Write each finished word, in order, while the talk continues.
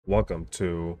Welcome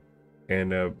to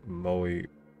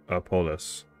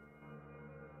Anemoiapolis.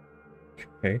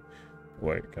 Okay.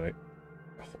 Wait, can I?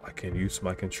 Oh, I can use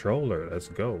my controller. Let's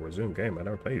go. Resume game. I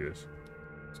never played this.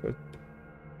 Let's go.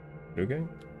 New game?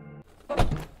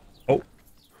 Oh.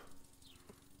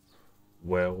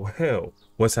 Well.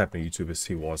 What's happening, YouTube? It's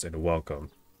T-Walls, and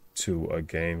welcome to a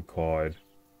game called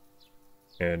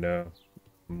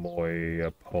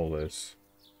Anemoiapolis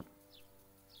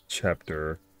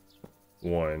Chapter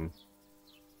 1.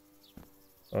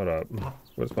 Hold up.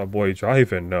 What's my boy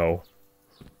driving? No.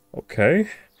 Okay.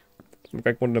 Look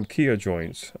like one of them Kia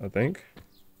joints, I think.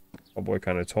 My boy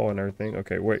kind of tall and everything.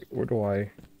 Okay, wait. Why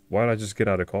did I just get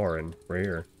out of the car and right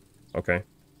here? Okay.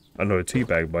 I know the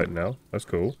teabag button now. That's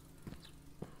cool.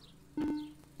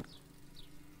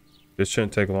 This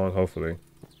shouldn't take long, hopefully.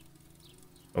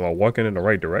 Am I walking in the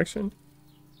right direction?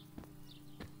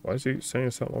 Why is he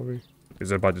saying something over here?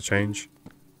 Is it about to change?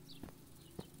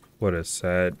 What a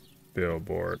sad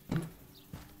billboard.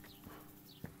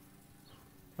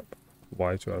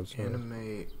 Why do I have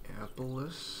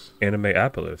Anemoiapolis?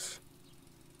 Anemoiapolis.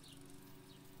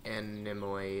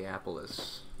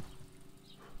 Anemoiapolis.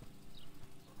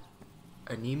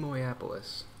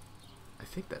 Anemoiapolis. I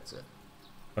think that's it.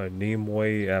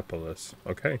 Anemoiapolis.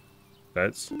 Okay.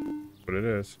 That's what it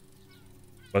is.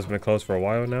 Must have been closed for a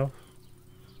while now.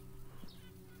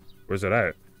 Where's it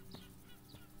at?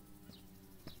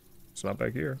 It's not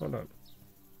back here. Hold on.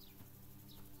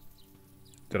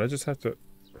 Did I just have to...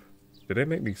 Did they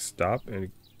make me stop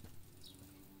and...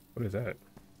 What is that?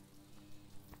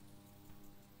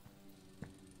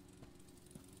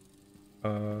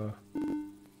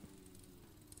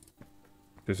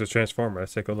 There's a transformer.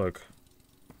 Let's take a look.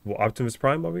 Well, Optimus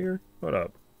Prime over here? Hold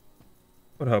up.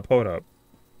 Hold up.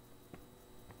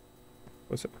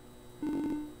 What's it?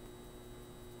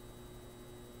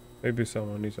 Maybe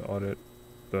someone needs to audit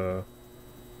the...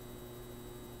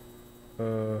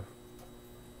 The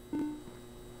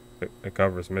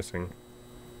cover's missing.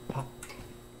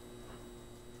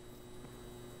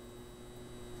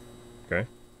 Okay.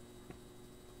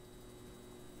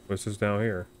 What's this down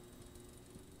here?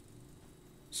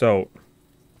 So,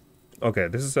 okay,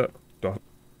 this is a...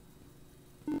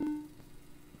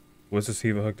 What's this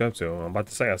even hooked up to? I'm about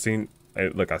to say, I seen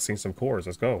some cores.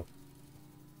 Let's go.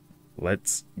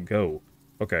 Let's go.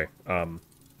 Okay, I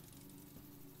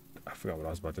forgot what I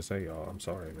was about to say, y'all. I'm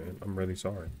sorry, man. I'm really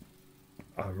sorry.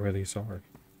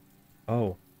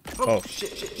 Oh.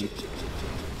 Shit.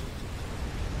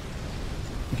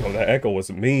 Yo, that echo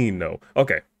was mean, though.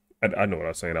 Okay, I know what I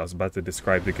was saying. I was about to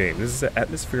describe the game. This is an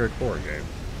atmospheric horror game.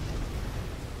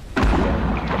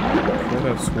 I could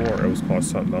have swore it was called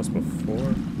something else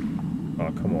before.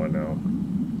 Oh, come on now.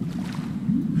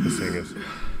 This thing is...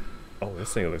 Oh,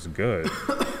 this thing looks good.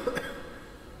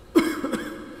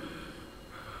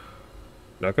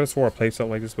 Now, I could have swore I played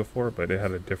something like this before, but it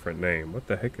had a different name. What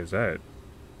the heck is that?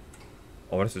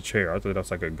 Oh, that's a chair. I thought that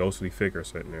was like a ghostly figure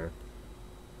sitting there.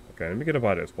 Okay, let me get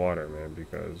about this water, man,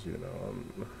 because, you know,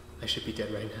 I should be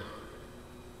dead right now.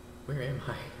 Where am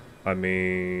I? I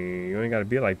mean, you ain't gotta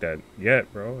be like that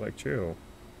yet, bro. Like, chill.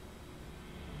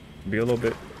 Be a little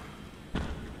bit...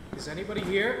 Is anybody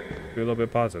here? Be a little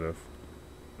bit positive.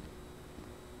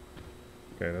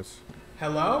 Okay, let's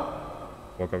Hello?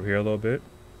 walk up here a little bit.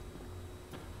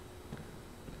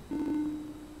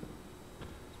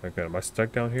 Okay, am I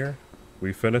stuck down here?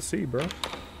 We finna see, bro.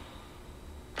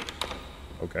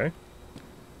 Okay.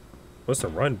 What's the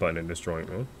run button in this joint,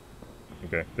 man?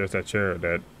 Okay, there's that chair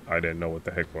that I didn't know what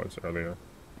the heck was earlier.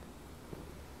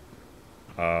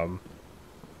 I'd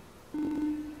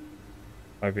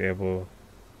be able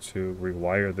to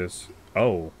rewire this.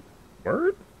 Oh,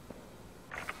 word?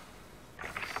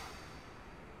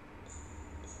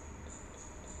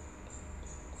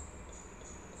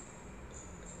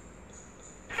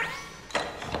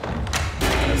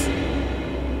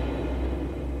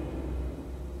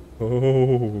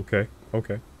 Oh, okay,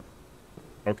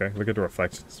 look at the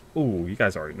reflections. Ooh, you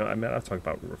guys already know. I mean, I talk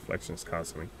about reflections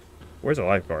constantly. Where's the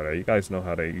lifeguard at? You guys know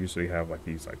how they usually have like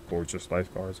these like gorgeous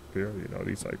lifeguards up here. You know,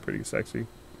 these like pretty sexy.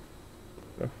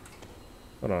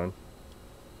 Hold on.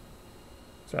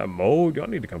 Is that mold? Y'all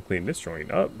need to come clean this joint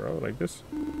up, bro. Like this.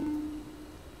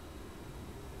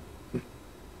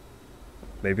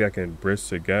 Maybe I can bridge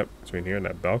the gap between here and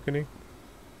that balcony.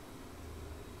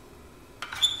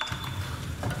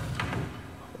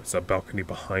 There's a balcony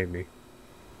behind me.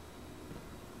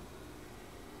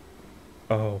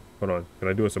 Oh, hold on. Can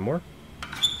I do it some more?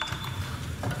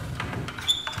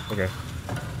 Okay.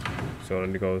 So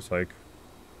then it goes like...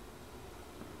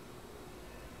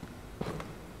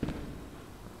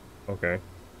 Okay.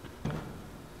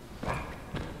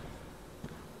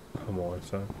 Come on,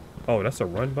 son. Oh, that's a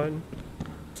run button?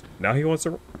 Now he wants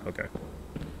to... Okay.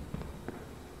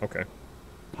 Okay.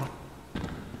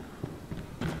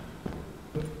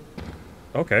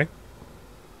 Okay.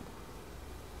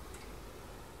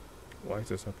 Why is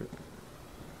this up here?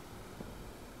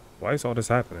 Why is all this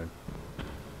happening?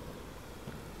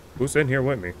 Who's in here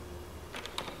with me?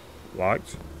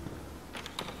 Locked.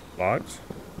 Locked.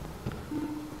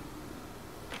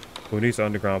 Who needs an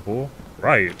underground pool?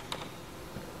 Right.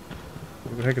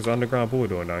 What the heck is underground pool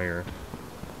doing down here?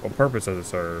 What purpose does it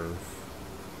serve?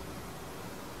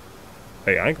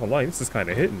 Hey, I ain't gonna lie, this is kind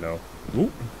of hitting though.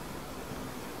 Oop.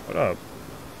 What up?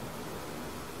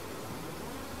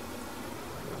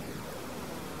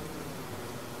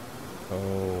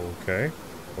 Okay.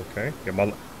 Okay.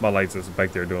 Yeah, my lights is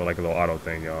back there doing like a little auto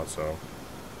thing, y'all, so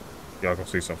y'all can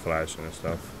see some flashing and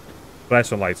stuff.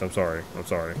 Flashing lights, I'm sorry. I'm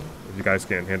sorry. If you guys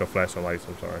can't handle flashing lights,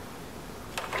 I'm sorry.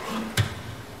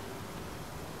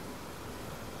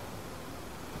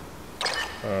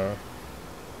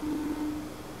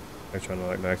 They're trying to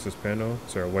like max this panel.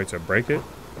 Is there a way to break it?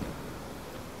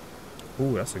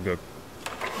 Ooh, that's a good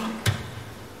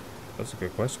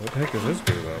question. What the heck is this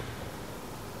do though?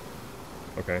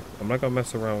 Okay, I'm not gonna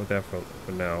mess around with that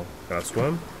for now. Can I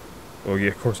swim? Oh yeah,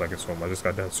 of course I can swim. I just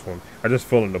got done swim. I just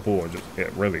fell in the pool and just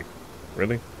really?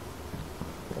 Really?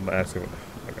 I'm gonna ask him.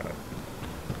 I got it.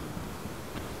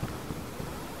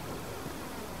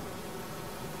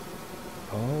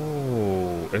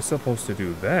 Oh, it's supposed to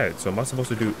do that. So am I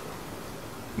supposed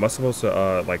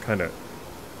to like kind of,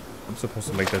 I'm supposed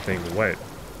to make that thing wet.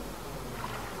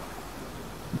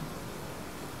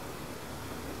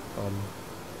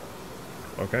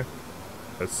 Okay.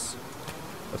 Let's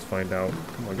find out.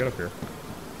 Come on, get up here.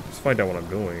 Let's find out what I'm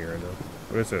doing here now.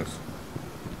 What is this?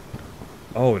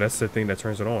 Oh, that's the thing that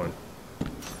turns it on.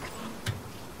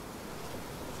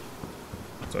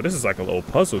 So this is like a little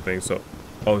puzzle thing. So,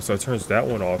 oh, so it turns that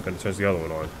one off and it turns the other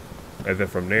one on. And then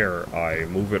from there, I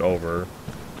move it over.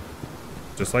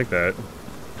 Just like that.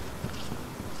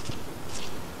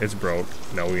 It's broke.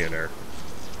 Now we in there.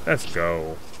 Let's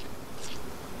go.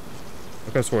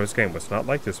 Look how swear this game was not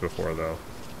like this before, though.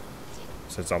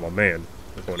 Since I'm a man,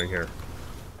 we're going in here.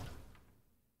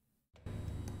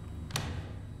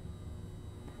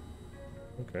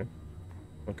 Okay.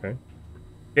 Okay.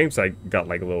 Game's like got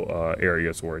like little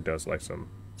areas where it does like some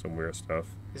weird stuff.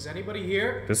 Is anybody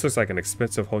here? This looks like an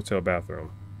expensive hotel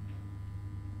bathroom.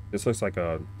 This looks like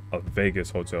a Vegas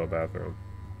hotel bathroom.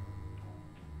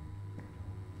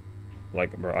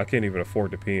 Like, bro, I can't even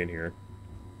afford to pee in here.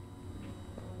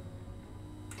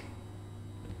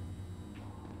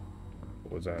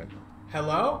 What was that?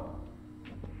 Hello?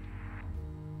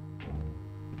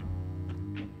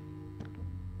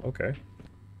 Okay.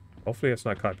 Hopefully it's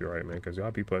not copyright, man, because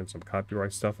y'all be putting some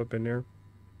copyright stuff up in there.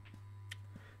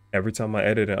 Every time I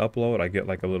edit and upload, I get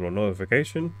like a little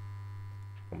notification.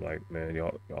 I'm like, man,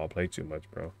 y'all play too much,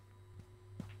 bro.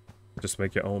 Just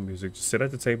make your own music. Just sit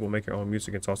at the table, make your own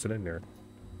music, and toss it in there.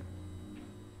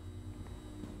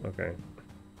 Okay.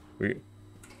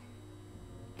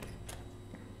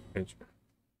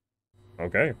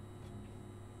 Okay.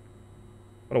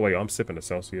 By the way, I'm sipping a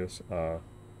Celsius. I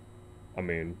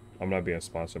mean, I'm not being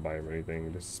sponsored by him or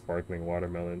anything. This is sparkling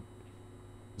watermelon.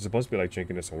 It's supposed to be like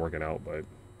drinking this and working out, but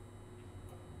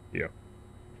yeah.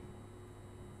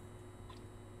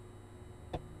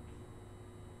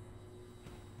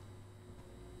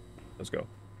 Let's go.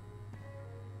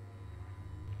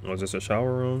 Oh, is this a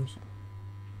shower rooms?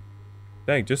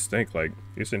 Dang, just think like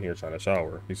you're sitting here trying to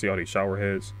shower. You see all these shower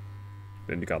heads?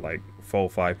 Then you got like 4 or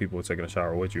 5 people taking a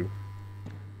shower with you.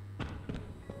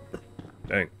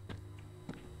 Dang.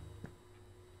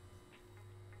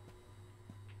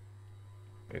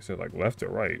 Is it like left or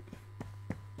right?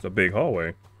 It's a big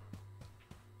hallway.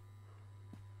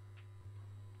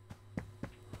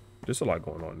 There's a lot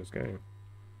going on in this game.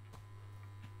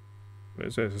 What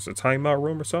is this? Is this a timeout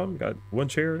room or something? Got one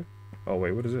chair? Oh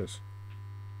wait, what is this?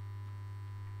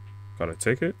 Got a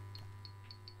ticket?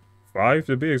 5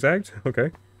 to be exact?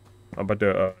 Okay. I'm about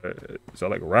to, is that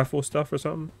like raffle stuff or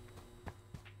something?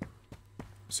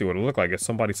 See what it looked like. If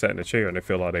somebody sat in a chair and they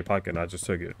filled out their pocket and I just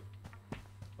took it.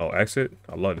 Oh, exit?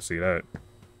 I'd love to see that.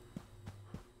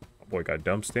 My boy got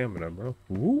dumb stamina, bro.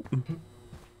 Whoop.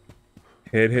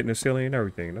 Head hitting the ceiling and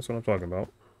everything. That's what I'm talking about.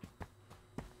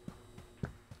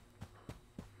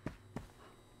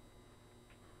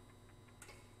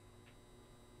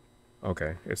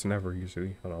 Okay, it's never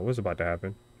usually. Hold on, what's about to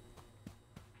happen?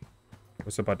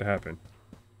 What's about to happen?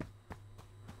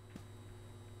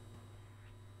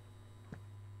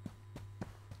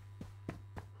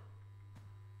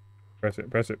 Press it,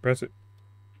 press it, press it.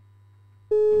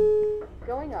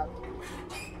 Going up.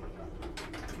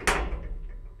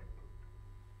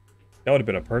 That would have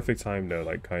been a perfect time to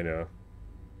like kind of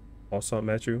toss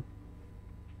something at you,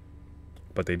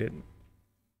 but they didn't.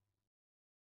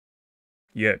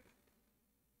 Yet.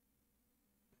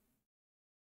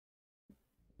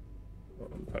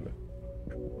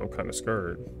 I'm kind of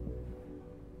scared.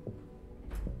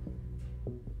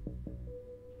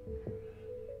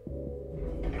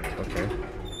 Okay.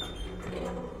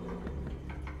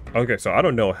 Okay, so I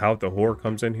don't know how the horror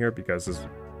comes in here because it's...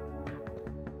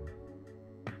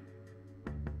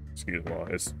 Excuse me,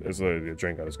 it's literally a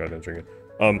drink. I just got done drinking.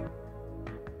 I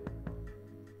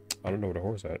don't know where the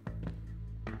horror's at.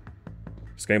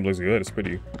 This game looks good. It's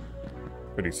pretty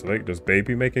slick. Does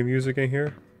Baby making music in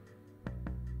here?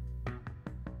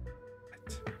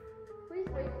 Please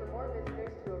wait for more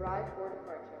visitors to arrive for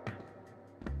departure.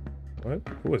 What?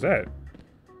 Who is that?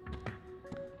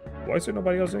 Why is there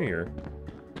nobody else in here?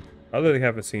 I literally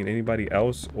haven't seen anybody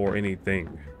else or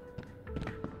anything.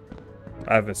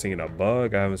 I haven't seen a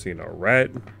bug. I haven't seen a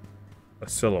rat. A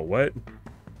silhouette.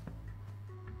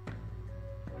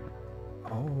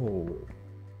 Oh.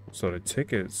 So the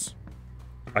tickets...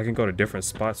 I can go to different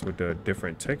spots with the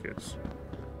different tickets.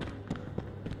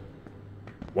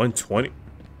 120.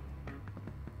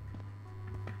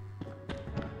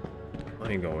 I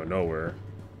ain't going nowhere.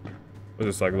 Was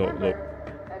this like little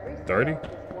 30?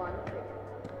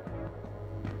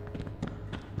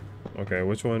 Okay,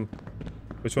 which one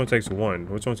takes one?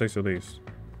 Which one takes the least?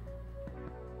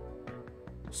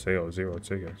 Sale, 0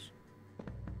 tickets.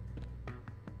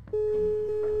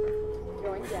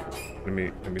 Let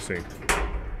me see.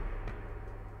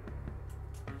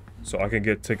 So I can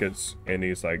get tickets in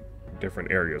these like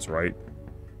different areas, right?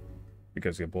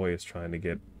 Because your boy is trying to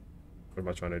get... What am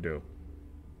I trying to do?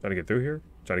 Trying to get through here?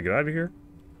 Trying to get out of here?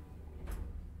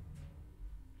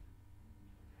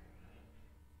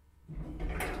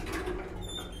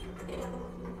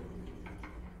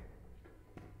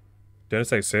 Did it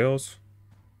say sales?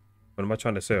 What am I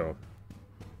trying to sell?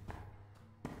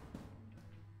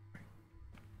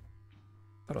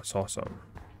 I thought I saw something.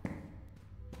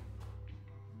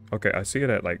 Okay, I see it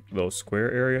at like little square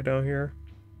area down here.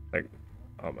 Like,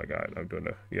 oh my god, I'm doing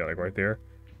the... Yeah, like right there.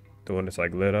 The one that's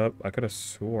like lit up. I could have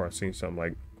swore I seen something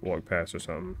like walk past or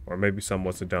something. Or maybe something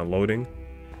wasn't downloading.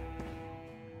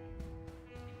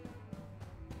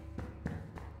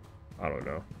 I don't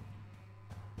know.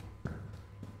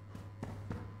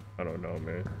 I don't know,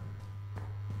 man.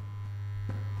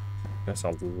 That's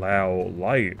a loud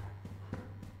light.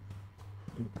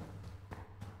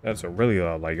 That's a really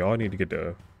loud light. Y'all need to get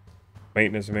the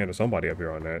maintenance man or somebody up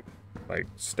here on that. Like,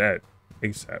 stat.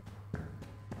 ASAP.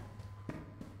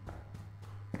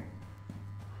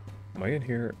 Am I in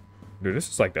here? Dude, this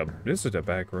is like this is the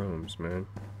back rooms, man.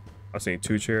 I seen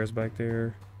 2 chairs back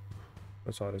there.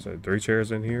 That's all this said. 3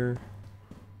 chairs in here.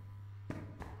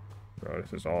 Bro,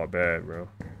 this is all bad, bro.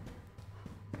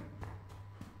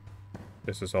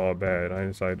 This is all bad. I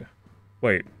inside.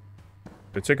 Wait.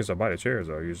 The tickets are by the chairs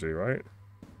though, usually, right?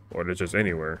 Or they're just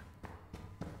anywhere.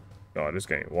 Oh, this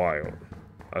game wild.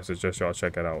 I suggest y'all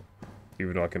check it out.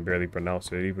 Even though I can barely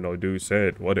pronounce it. Even though dude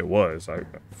said what it was. I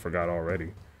forgot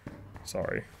already.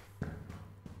 Sorry.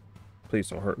 Please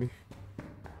don't hurt me.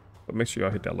 But make sure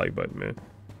y'all hit that like button, man.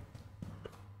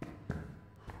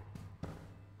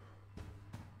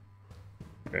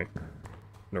 Okay.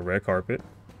 The red carpet.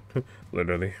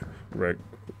 Literally. Red.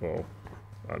 Well,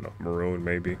 I don't know. Maroon,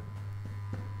 maybe.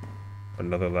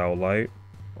 Another loud light.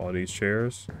 All these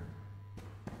chairs.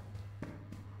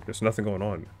 There's nothing going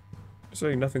on. There's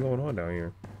literally nothing going on down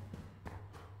here.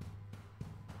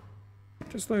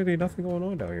 Just literally nothing going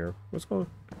on down here. What's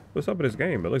up with this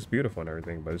game? It looks beautiful and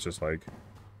everything, but it's just like...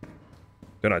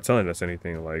 They're not telling us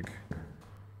anything like...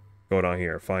 Go down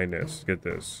here, find this, get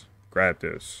this, grab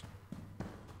this.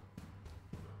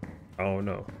 I don't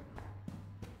know.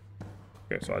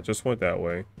 Okay, so I just went that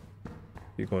way.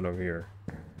 Keep going over here.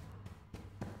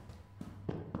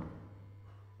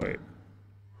 Wait.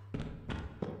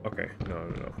 Okay, no.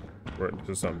 This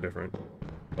is something different.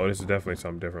 Oh, this is definitely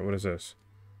something different. What is this?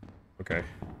 Okay.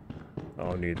 I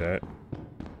don't need that.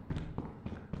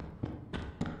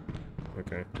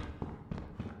 Okay.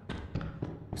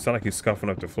 It sounds like he's scuffing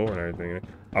up the floor and everything.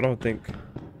 I don't think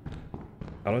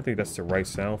that's the right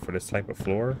sound for this type of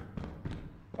floor.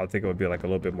 I think it would be like a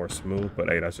little bit more smooth, but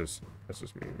hey, that's just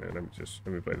me, man.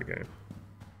 Let me play the game.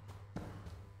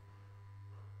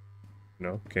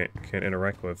 No, can't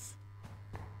interact with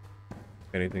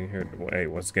anything here. Well, hey,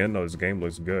 once again, though, this game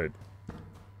looks good.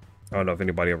 I don't know if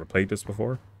anybody ever played this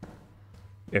before.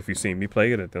 If you seen me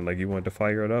play it, then like you wanted to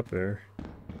fire it up there.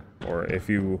 Or if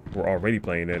you were already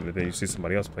playing it and then you see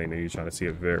somebody else playing it, you're trying to see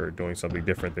if they're doing something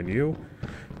different than you.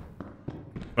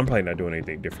 I'm probably not doing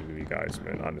anything different than you guys,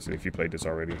 man. Honestly, if you played this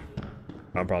already,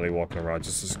 I'm probably walking around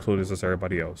just as clueless as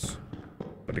everybody else.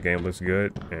 But the game looks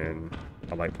good, and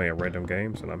I like playing random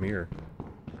games, and I'm here.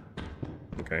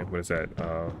 Okay, what is that?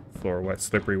 Floor wet,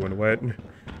 slippery when wet.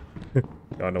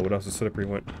 Y'all know what else is slippery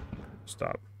when...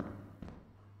 Stop.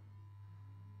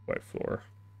 Wet floor.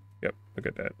 Yep, look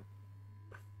at that.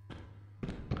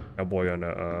 That boy on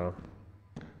the,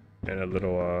 in a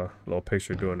little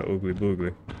picture doing the oogly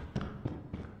boogly.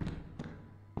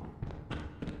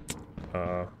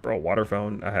 Bro, water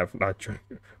fountain. I have not drank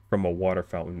from a water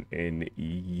fountain in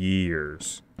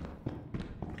years.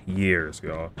 Years,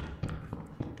 y'all.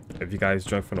 If you guys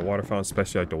drink from the water fountain,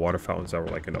 especially like the water fountains that were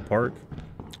like in the park,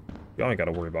 y'all ain't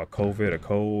gotta worry about COVID, a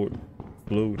cold,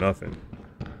 flu, nothing.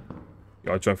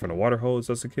 Y'all drank from the water hose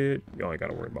as a kid, y'all ain't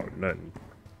gotta worry about nothing.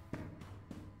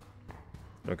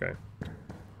 Okay.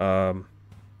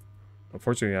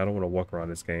 Unfortunately, I don't want to walk around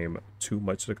this game too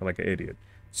much looking like an idiot.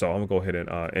 So I'm gonna go ahead and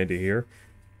end it here.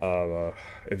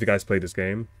 If you guys played this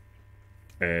game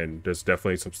and there's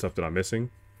definitely some stuff that I'm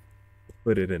missing,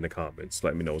 put it in the comments.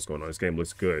 Let me know what's going on. This game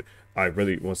looks good. I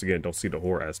really, once again, don't see the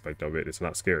horror aspect of it. It's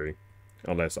not scary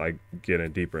unless I get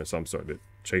in deeper and something starting to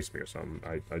chase me or something.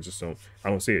 I just don't, I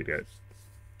don't see it yet.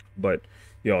 But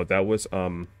yo, that was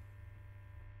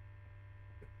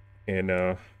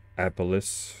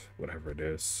Anemoiapolis, whatever it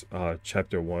is,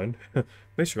 chapter 1.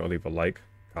 Make sure y'all leave a like,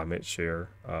 comment, share,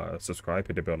 subscribe,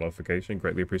 hit the bell notification.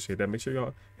 Greatly appreciate that. Make sure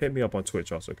y'all hit me up on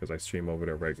Twitch also, because I stream over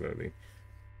there regularly.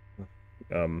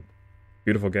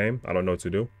 Beautiful game. I don't know what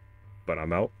to do, but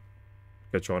I'm out.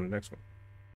 Catch you on the next one.